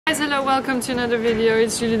Guys, hello, welcome to another video.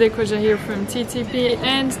 It's Julie Dekoja here from TTP,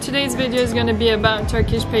 and today's video is going to be about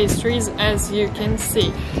Turkish pastries, as you can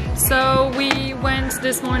see. So we went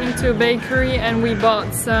this morning to a bakery and we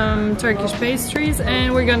bought some Turkish pastries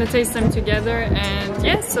and we're going to taste them together. And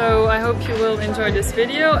yeah, so I hope you will enjoy this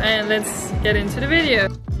video and let's get into the video.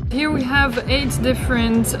 Here we have 8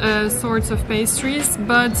 different sorts of pastries,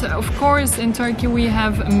 but of course in Turkey we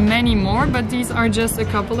have many more, but these are just a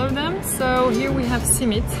couple of them. So here we have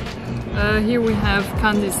simit, here we have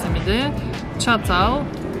kandil simidi, çatal,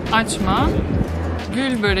 açma,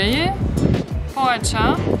 gül böreği,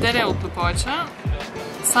 poğaça, dereotlu poğaça,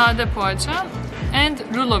 sade poğaça, and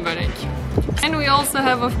rulo börek. And we also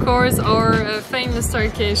have, of course, our famous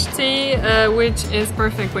Turkish tea, which is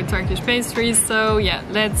perfect with Turkish pastries. So yeah,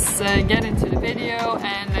 let's get into the video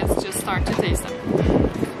and let's just start to taste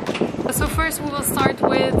them. So first we will start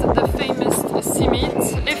with the famous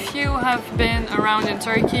simit. If you have been around in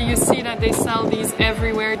Turkey, you see that they sell these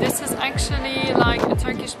everywhere. This is actually like a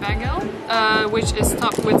Turkish bagel, which is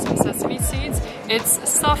topped with some sesame seeds. It's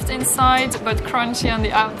soft inside but crunchy on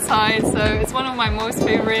the outside, so it's one of my most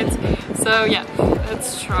favorites. So yeah,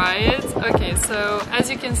 let's try it. Okay, so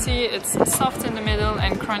as you can see, it's soft in the middle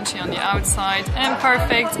and crunchy on the outside, and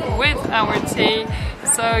perfect with our tea.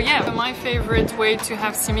 So yeah, my favorite way to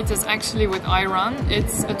have simit is actually with ayran.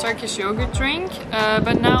 It's a Turkish yogurt drink,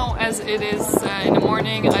 but now as it is in the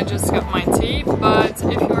morning, I just got my tea. But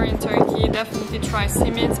if you're in Turkey, definitely try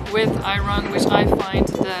simit with ayran, which I find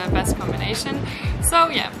the best combination. So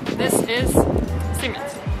yeah, this is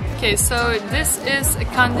simit. Okay, so this is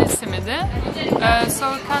kandil simidi. So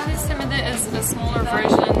kandil simidi is a smaller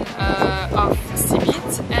version of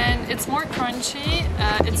simit, and it's more crunchy.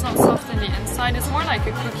 It's not soft in the inside. It's more like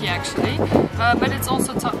a cookie actually, but it's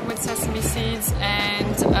also topped with sesame seeds,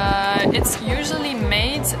 and it's usually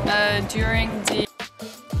made during the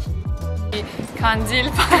kandil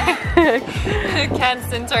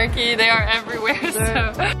cats in Turkey. They are everywhere.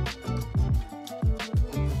 So.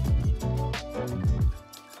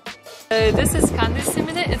 This is kandil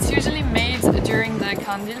simidi. It's usually made during the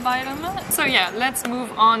kandil bayramı. So yeah, let's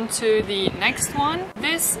move on to the next one.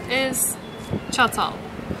 This is çatal.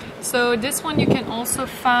 So this one you can also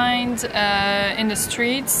find in the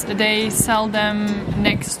streets. They sell them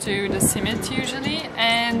next to the simit usually,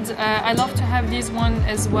 and I love to have these one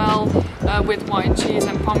as well with white cheese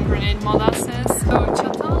and pomegranate molasses. So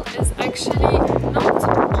çatal is actually not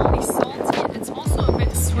only salty, it's also a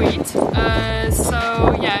bit sweet.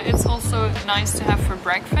 So yeah, it's also nice to have for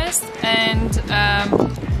breakfast. And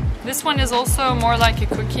this one is also more like a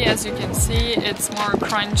cookie, as you can see. It's more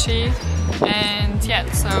crunchy, and yeah,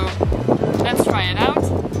 so let's try it out.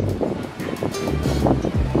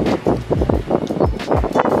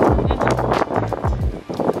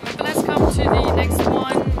 Let's come to the next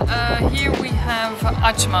one. Here we have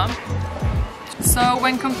açma. So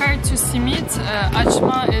when compared to simit,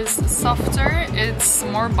 açma is softer, it's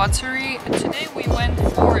more buttery. Today we went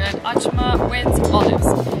for an açma with olives.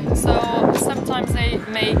 So sometimes they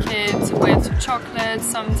make it with chocolate,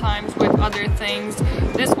 sometimes with other things.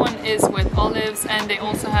 This one is with olives, and they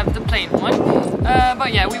also have the plain one.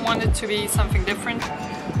 But yeah, we wanted to be something different.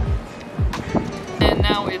 And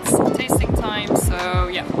now it's tasting time, so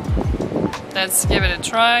yeah, let's give it a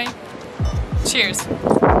try. Cheers!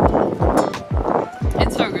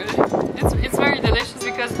 It's so good. It's very delicious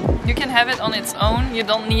because you can have it on its own. You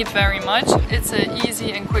don't need very much. It's an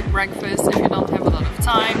easy and quick breakfast if you don't have a lot of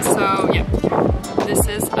time. So yeah, this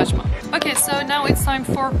is açma. Okay, so now it's time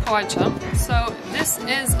for poğaça. So this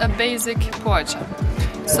is a basic poğaça.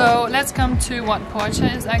 So let's come to what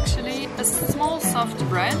poğaça is actually. A small soft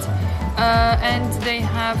bread. And they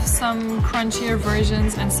have some crunchier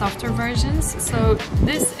versions and softer versions. So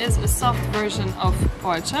this is a soft version of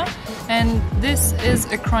poğaça, and this is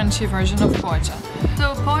a crunchy version of poğaça.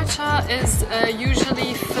 So poğaça is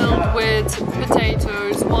usually filled with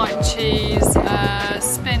potatoes, white cheese,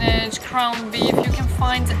 spinach, ground beef. You can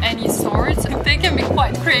find any sort. They can be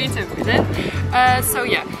quite creative with it. So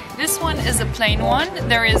yeah, this one is a plain one.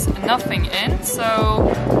 There is nothing in,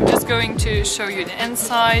 so I'm just going to show you the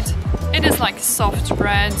inside. It is like soft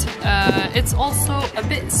bread. It's also a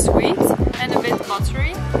bit sweet and a bit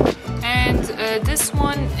buttery. And this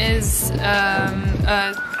one is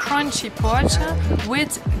a crunchy poğaça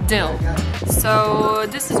with dill. So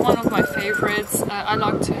this is one of my favorites. I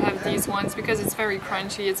like to have these ones because it's very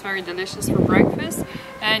crunchy, it's very delicious for breakfast.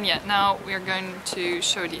 And yeah, now we're going to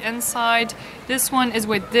show the inside. This one is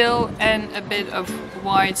with dill and a bit of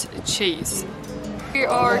white cheese. We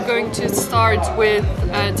are going to start with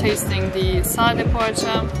tasting the sade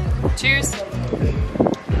poğaça. Cheers!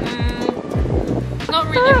 not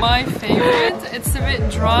really my favorite. It's a bit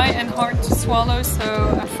dry and hard to swallow,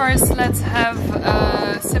 so first let's have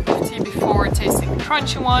a sip of tea before tasting the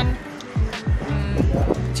crunchy one.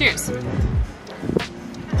 Cheers!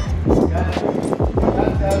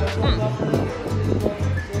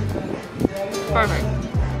 Perfect.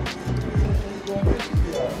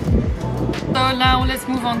 So now let's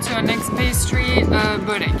move on to our next pastry,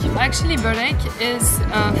 börek. Actually, börek is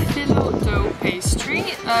a phyllo dough pastry,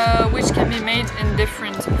 which can be made in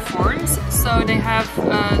different forms. So they have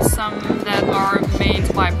some that are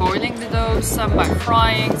made by boiling the dough, some by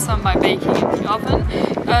frying, some by baking in the oven.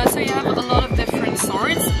 So you have a lot of different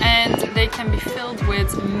sorts, and they can be filled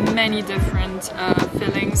with many different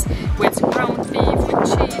fillings, with ground beef, with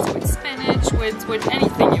cheese, with spinach, with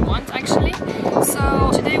anything you want actually.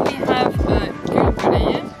 So today we have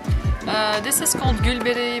this is called gül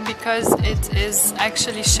böreği because it is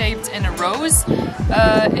actually shaped in a rose.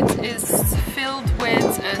 It is filled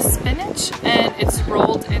with spinach and it's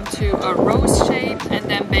rolled into a rose shape and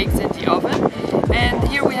then baked in the oven. And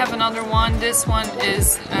here we have another one. This one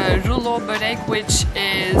is rulo börek, which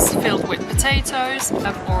is filled with potatoes,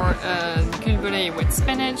 or gül böreği with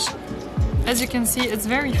spinach. As you can see, it's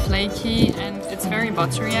very flaky and it's very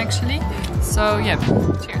buttery actually. So yeah,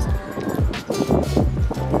 cheers.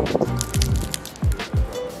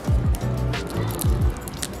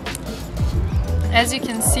 As you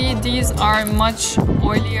can see, these are much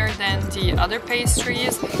oilier than the other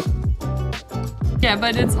pastries. Yeah,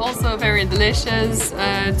 but it's also very delicious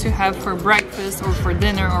to have for breakfast or for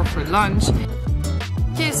dinner or for lunch.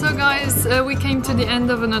 Okay, so guys, we came to the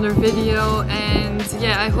end of another video, and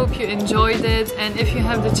yeah, I hope you enjoyed it. And if you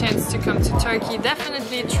have the chance to come to Turkey,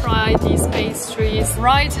 definitely try these pastries.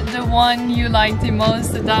 Write the one you like the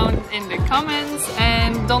most down in the comments,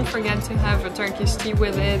 and don't forget to have a Turkish tea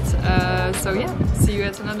with it. So yeah, see you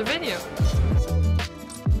at another video.